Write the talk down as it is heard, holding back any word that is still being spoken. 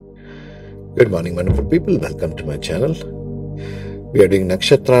Good morning, wonderful people. Welcome to my channel. We are doing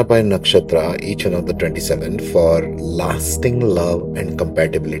Nakshatra by Nakshatra, each one of the 27 for lasting love and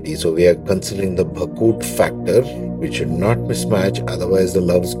compatibility. So we are considering the Bhakut factor, which should not mismatch, otherwise the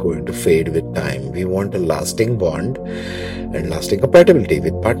love is going to fade with time. We want a lasting bond and lasting compatibility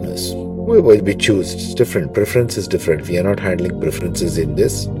with partners. We choose, it's different. Preference is different. We are not handling preferences in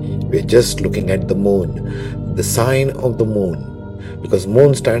this. We're just looking at the moon, the sign of the moon. Because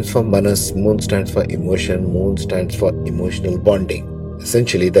moon stands for manas, moon stands for emotion, moon stands for emotional bonding.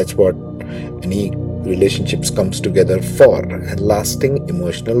 Essentially, that's what any relationships comes together for, a lasting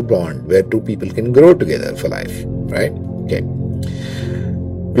emotional bond where two people can grow together for life, right? Okay.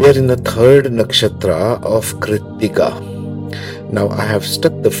 We are in the third nakshatra of Krittika. Now, I have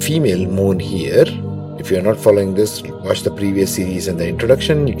stuck the female moon here. If you are not following this, watch the previous series and the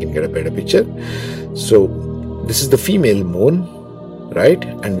introduction, you can get a better picture. So, this is the female moon, right?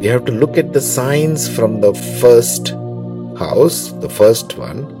 And we have to look at the signs from the first house, the first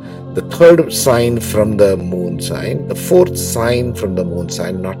one, the third sign from the moon sign, the fourth sign from the moon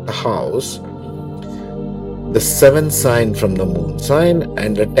sign, not the house, the seventh sign from the moon sign,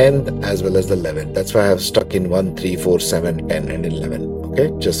 and the 10th as well as the 11th. That's why I have stuck in 1, 3, 4, 7, 10 and 11.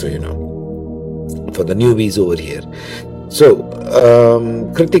 Okay, just so you know, for the newbies over here. So,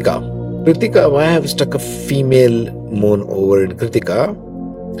 Krittika, why I have stuck a female moon over in Krittika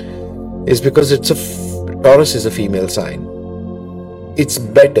is because Taurus is a female sign. It's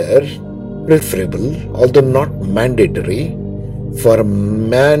better, preferable, although not mandatory, for a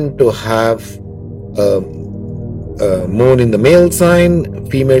man to have a moon in the male sign,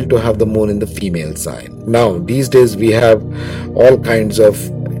 female to have the moon in the female sign. Now, these days we have all kinds of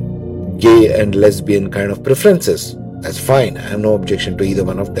gay and lesbian kind of preferences. That's fine. I have no objection to either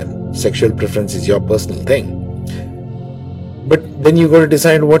one of them. Sexual preference is your personal thing. But then you got to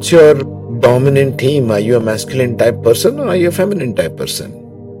decide what's your dominant theme. Are you a masculine type person or are you a feminine type person?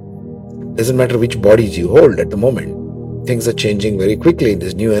 Doesn't matter which bodies you hold at the moment. Things are changing very quickly in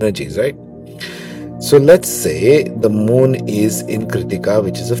these new energies, right? So let's say the moon is in Krittika,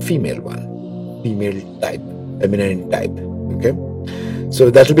 which is a female one. Female type, feminine type. Okay? So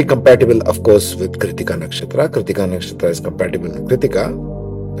that will be compatible, of course, with Krittika Nakshatra. Krittika Nakshatra is compatible with Krittika.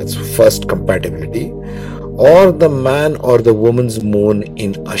 That's first compatibility. Or the man or the woman's moon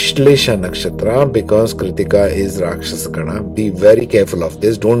in Ashlesha Nakshatra, because Krittika is Rakshasa Gana. Be very careful of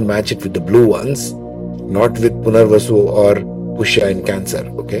this. Don't match it with the blue ones, not with Punarvasu or Pushya in Cancer,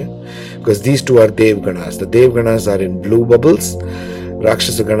 okay? Because these two are Dev Ganas. The Dev Ganas are in blue bubbles,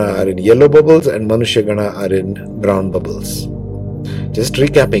 Rakshasa Gana are in yellow bubbles, and Manushya Gana are in brown bubbles. Just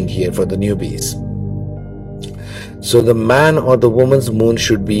recapping here for the newbies. So the man or the woman's moon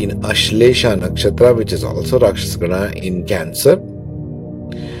should be in Ashlesha Nakshatra, which is also Rakshasa Gana in Cancer.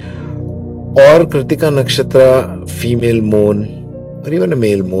 Or Krittika Nakshatra, female moon, or even a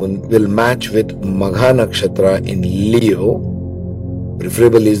male moon, will match with Magha Nakshatra in Leo.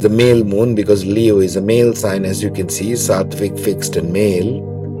 Preferable is the male moon because Leo is a male sign, as you can see, Sattvic, fixed and male.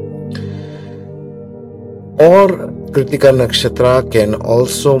 Or Krittika Nakshatra can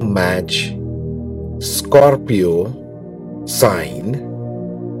also match Scorpio sign.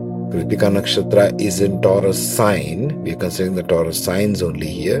 Krittika Nakshatra is in Taurus sign. We are considering the Taurus signs only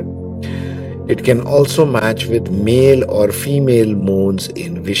here. It can also match with male or female moons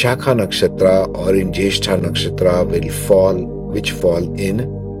in Vishakha Nakshatra or in Jyeshtha Nakshatra, which fall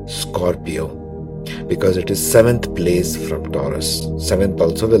in Scorpio, because it is 7th place from Taurus. 7th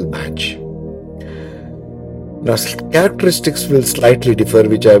also will match. Now, characteristics will slightly differ,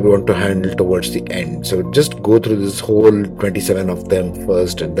 which I want to handle towards the end. So just go through this whole 27 of them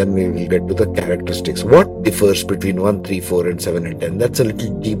first, and then we will get to the characteristics. What differs between 1, 3, 4, and 7 and 10? That's a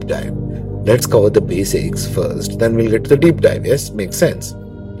little deep dive. Let's cover the basics first, then we'll get to the deep dive. Yes, makes sense.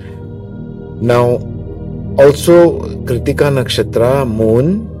 Now, also, Krittika Nakshatra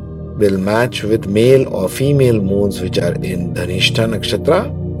moon will match with male or female moons which are in Dhanishta Nakshatra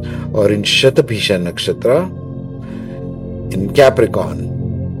or in Shatabhisha Nakshatra, in Capricorn.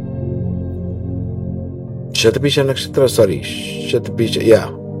 Shatabhisha Nakshatra,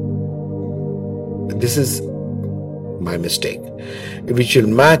 this is my mistake. Which will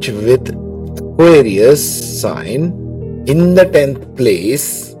match with Aquarius sign in the 10th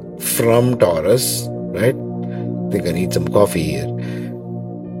place from Taurus, right? I think I need some coffee here.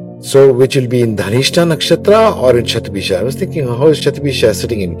 So, which will be in Dhanishta Nakshatra or in Shatabhisha. I was thinking, how is Shatabhisha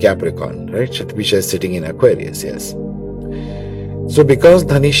sitting in Capricorn, right? Shatabhisha is sitting in Aquarius, yes. So, because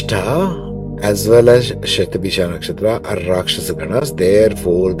Dhanishta as well as Shatabhisha Nakshatra are Rakshasa Ganas,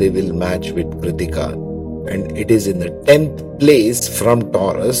 therefore they will match with Krittika. And it is in the 10th place from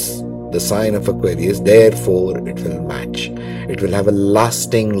Taurus, the sign of Aquarius, therefore it will match. It will have a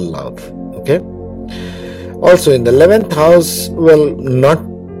lasting love. Okay. Also in the 11th house, well, not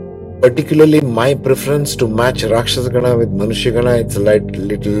particularly my preference to match Rakshasa Gana with Manushya Gana. It's like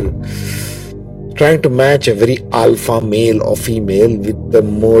little trying to match a very alpha male or female with the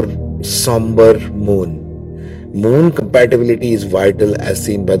more somber moon. Moon compatibility is vital as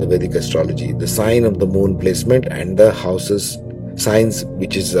seen by the Vedic astrology. The sign of the moon placement and the houses signs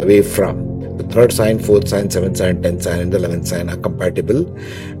which is away from. The third sign, fourth sign, seventh sign, 10th sign and the 11th sign are compatible,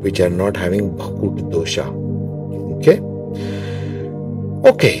 which are not having Bhakut dosha.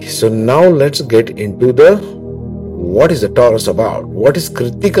 Okay, so now let's get into what is the Taurus about? What is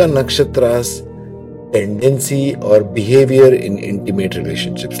Krittika Nakshatra's tendency or behavior in intimate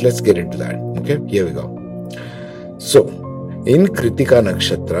relationships? Let's get into that. Okay, here we go. So, in Krittika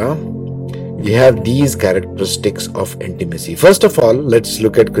Nakshatra, we have these characteristics of intimacy. First of all, let's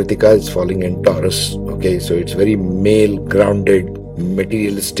look at Krittika. It's falling in Taurus. Okay, so it's very male, grounded,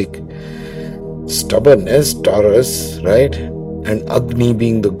 materialistic, stubbornness, Taurus, right? And Agni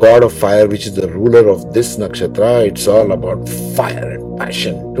being the god of fire, which is the ruler of this nakshatra. It's all about fire and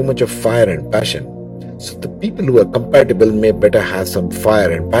passion. Too much of fire and passion. So the people who are compatible may better have some fire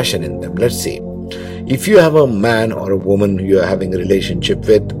and passion in them. Let's see. If you have a man or a woman you are having a relationship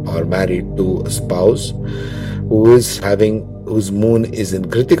with or married to a spouse whose moon is in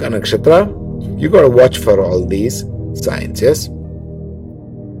Krittika Nakshatra, you got to watch for all these signs, yes?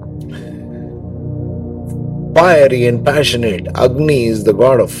 Fiery and passionate. Agni is the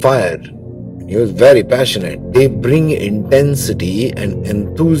god of fire. He was very passionate. They bring intensity and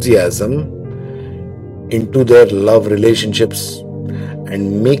enthusiasm into their love relationships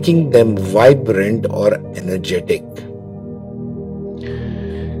and making them vibrant or energetic.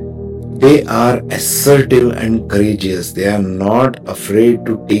 They are assertive and courageous. They are not afraid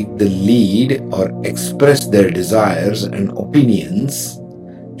to take the lead or express their desires and opinions,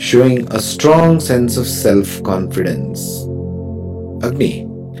 showing a strong sense of self-confidence.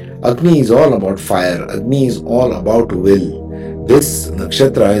 Agni is all about fire. Agni is all about will. This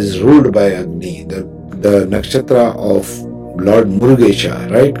nakshatra is ruled by Agni, the nakshatra of Lord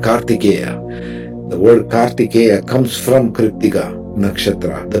Murugesha, right? Kartikeya. The word Kartikeya comes from Krittika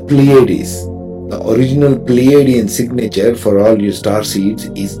Nakshatra, the Pleiades. The original Pleiadian signature for all you star seeds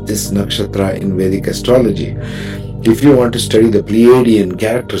is this nakshatra in Vedic astrology. If you want to study the Pleiadian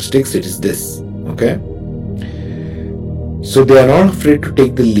characteristics, it is this. Okay? So they are not afraid to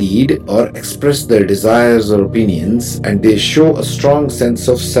take the lead or express their desires or opinions, and they show a strong sense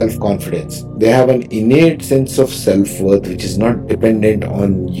of self-confidence. They have an innate sense of self-worth which is not dependent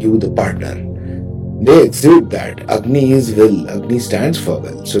on you, the partner. They exude that. Agni is will. Agni stands for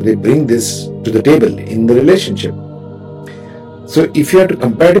will. So they bring this to the table in the relationship. So if you are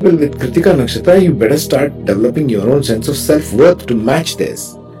compatible with Krittika Nakshatra, you better start developing your own sense of self-worth to match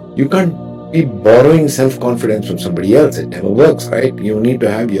this. You can't be borrowing self-confidence from somebody else. It never works, right? You need to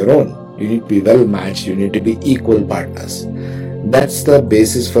have your own. You need to be well matched. You need to be equal partners. That's the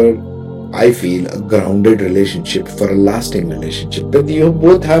basis for, I feel, a grounded relationship, for a lasting relationship. That you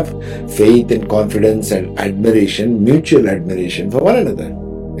both have faith and confidence and admiration, mutual admiration for one another.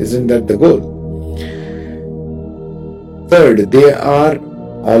 Isn't that the goal? Third, they are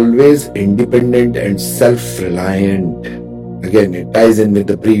always independent and self-reliant. Again, it ties in with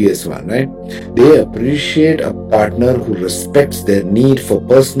the previous one, right? They appreciate a partner who respects their need for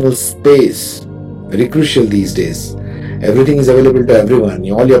personal space. Very crucial these days. Everything is available to everyone.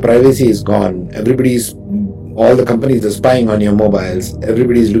 All your privacy is gone. All the companies are spying on your mobiles.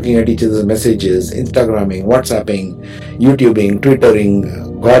 Everybody is looking at each other's messages, Instagramming, WhatsApping, YouTubing,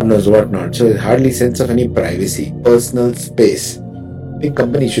 Twittering, God knows what not. So hardly sense of any privacy, personal space. I think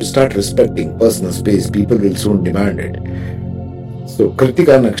companies should start respecting personal space. People will soon demand it. So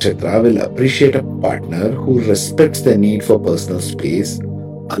Krittika Nakshatra will appreciate a partner who respects their need for personal space,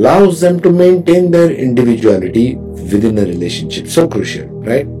 allows them to maintain their individuality within a relationship. So crucial,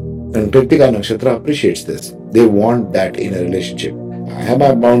 right? And Krittika Nakshatra appreciates this. They want that in a relationship. I have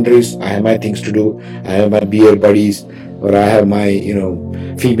my boundaries, I have my things to do, I have my beer buddies, or I have my,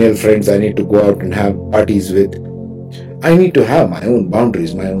 female friends I need to go out and have parties with. I need to have my own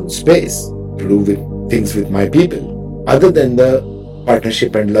boundaries, my own space to do with things with my people. Other than the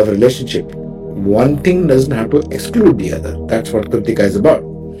partnership and love relationship, one thing doesn't have to exclude the other. That's what Krittika is about.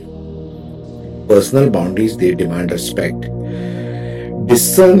 Personal boundaries, they demand respect.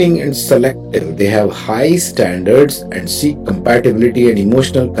 Discerning and selective, they have high standards and seek compatibility and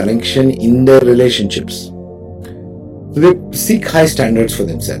emotional connection in their relationships. So they seek high standards for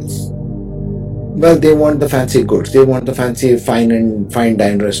themselves. Well, they want the fancy goods. They want the fancy fine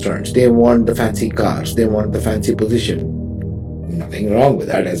dine restaurants. They want the fancy cars. They want the fancy position. Nothing wrong with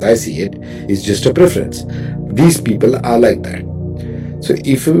that, as I see it. It's just a preference. These people are like that. So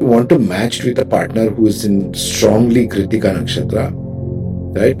if you want to match with a partner who is in strongly Krittika Nakshatra,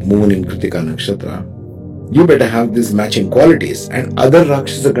 right, moon in Krittika Nakshatra, you better have these matching qualities, and other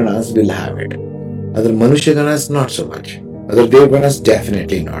Rakshasa Ganas will have it. Other Manushya Ganas, not so much. Other Dev Ganas,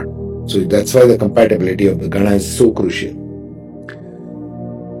 definitely not. So that's why the compatibility of the Gana is so crucial.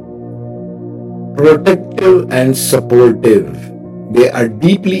 Protective and supportive. They are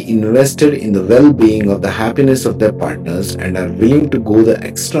deeply invested in the well-being of the happiness of their partners and are willing to go the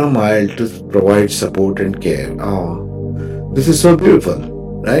extra mile to provide support and care. Oh, this is so beautiful,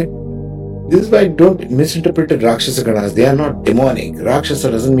 right? This is why don't misinterpret Rakshasa Ganas. They are not demonic.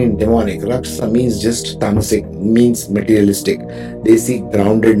 Rakshasa doesn't mean demonic. Rakshasa means just tamasic, means materialistic. They seek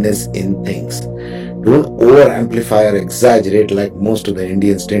groundedness in things. Don't over-amplify or exaggerate like most of the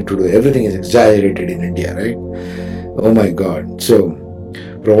Indians tend to do. Everything is exaggerated in India, right? Oh my God. So,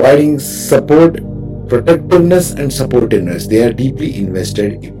 providing support, protectiveness and supportiveness. They are deeply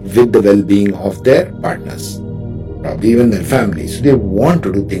invested with the well-being of their partners, probably even their families. So they want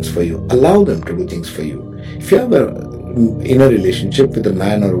to do things for you. Allow them to do things for you. If you have in a relationship with a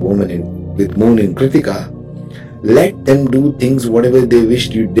man or a woman with moon in Krittika, let them do things whatever they wish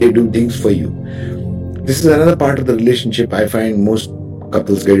they do things for you. This is another part of the relationship I find most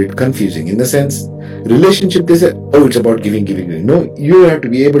couples get it confusing. In the sense, relationship, they say, oh, it's about giving. No, you have to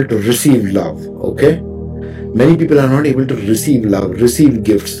be able to receive love, okay? Many people are not able to receive love, receive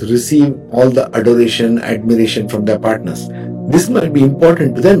gifts, receive all the adoration, admiration from their partners. This might be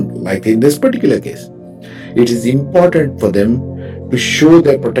important to them, like in this particular case. It is important for them to show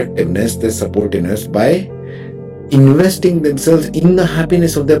their protectiveness, their supportiveness by investing themselves in the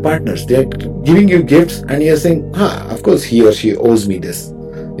happiness of their partners. They are giving you gifts and you're saying, of course he or she owes me this.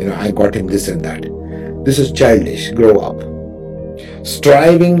 I got him this and that. This is childish. Grow up.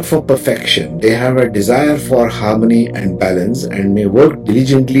 Striving for perfection. They have a desire for harmony and balance and may work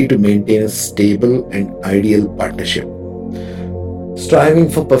diligently to maintain a stable and ideal partnership. Striving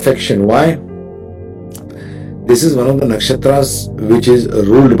for perfection. Why? This is one of the nakshatras which is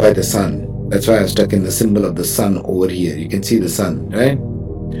ruled by the sun. That's why I stuck in the symbol of the sun over here. You can see the sun, right?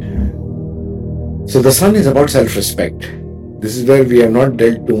 So the sun is about self-respect. This is where we have not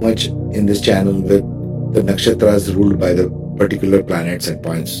dealt too much in this channel with the nakshatras ruled by the particular planets and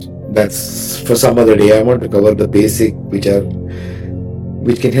points. That's for some other day. I want to cover the basic which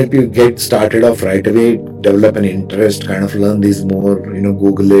can help you get started off right away, develop an interest, kind of learn these more,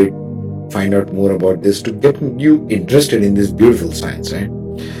 Google it, find out more about this to get you interested in this beautiful science, right?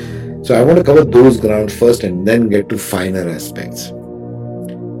 So I want to cover those grounds first and then get to finer aspects.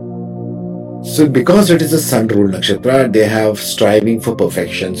 So because it is a sun-ruled nakshatra, they have striving for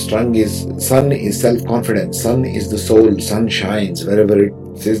perfection. Sun is self-confidence. Sun is the soul. Sun shines. Wherever it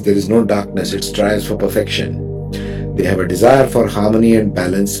says there is no darkness, it strives for perfection. They have a desire for harmony and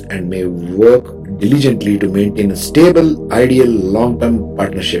balance and may work diligently to maintain a stable, ideal, long-term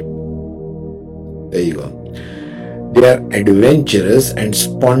partnership. There you go. They are adventurous and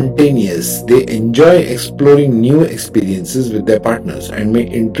spontaneous. They enjoy exploring new experiences with their partners and may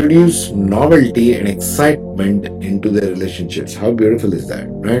introduce novelty and excitement into their relationships. How beautiful is that,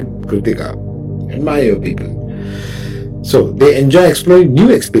 right? Krittika. Admire your people. So they enjoy exploring new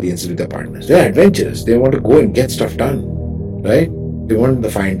experiences with their partners. They are adventurous. They want to go and get stuff done, right? They want the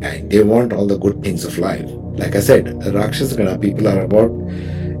fine dine. They want all the good things of life. Like I said, the Rakshasa Gana people are about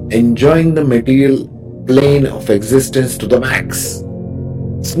enjoying the material plane of existence to the max.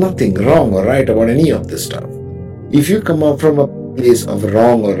 There's nothing wrong or right about any of this stuff. If you come up from a place of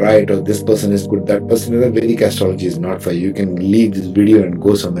wrong or right, or this person is good, that person is, Vedic astrology is not for you. You can leave this video and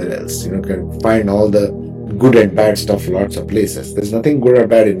go somewhere else. You can find all the good and bad stuff lots of places. There's nothing good or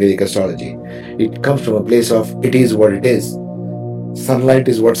bad in Vedic astrology. It comes from a place of it is what it is. Sunlight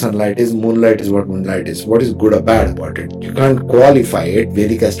is what sunlight is, moonlight is what moonlight is. What is good or bad about it? You can't qualify it.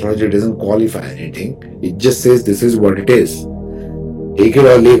 Vedic astrology doesn't qualify anything. It just says this is what it is. Take it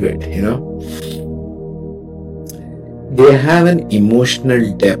or leave it, They have an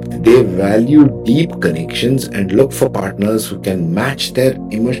emotional depth. They value deep connections and look for partners who can match their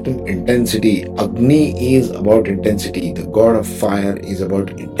emotional intensity. Agni is about intensity. The god of fire is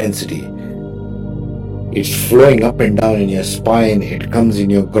about intensity. It's flowing up and down in your spine. It comes in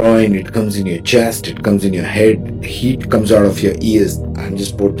your groin. It comes in your chest. It comes in your head. Heat comes out of your ears. I'm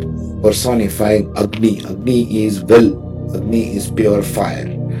just personifying Agni. Agni is will. Agni is pure fire.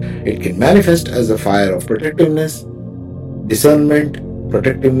 It can manifest as a fire of protectiveness, discernment,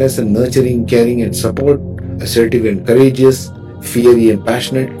 protectiveness and nurturing, caring and support, assertive and courageous, fiery and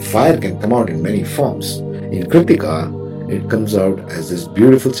passionate. Fire can come out in many forms. In Kritika, it comes out as this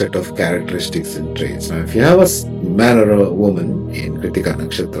beautiful set of characteristics and traits. Now, if you have a man or a woman in Krittika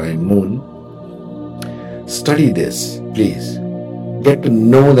Nakshatra in Moon, study this, please. Get to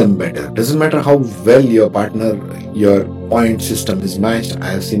know them better. Doesn't matter how well your partner, your point system is matched.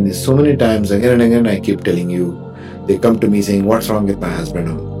 I have seen this so many times, again and again. I keep telling you, they come to me saying, what's wrong with my husband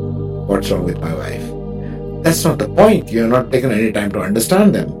or what's wrong with my wife? That's not the point. You have not taken any time to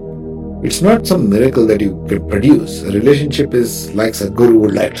understand them. It's not some miracle that you can produce. A relationship is, like a guru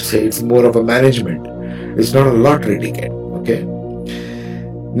would like to say, it's more of a management. It's not a lottery ticket. Okay.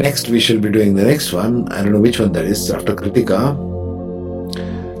 Next, we shall be doing the next one. I don't know which one that is after Krittika.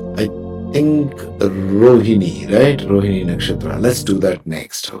 I think Rohini, right? Rohini Nakshatra. Let's do that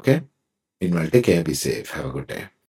next. Okay. Meanwhile, take care, be safe. Have a good day.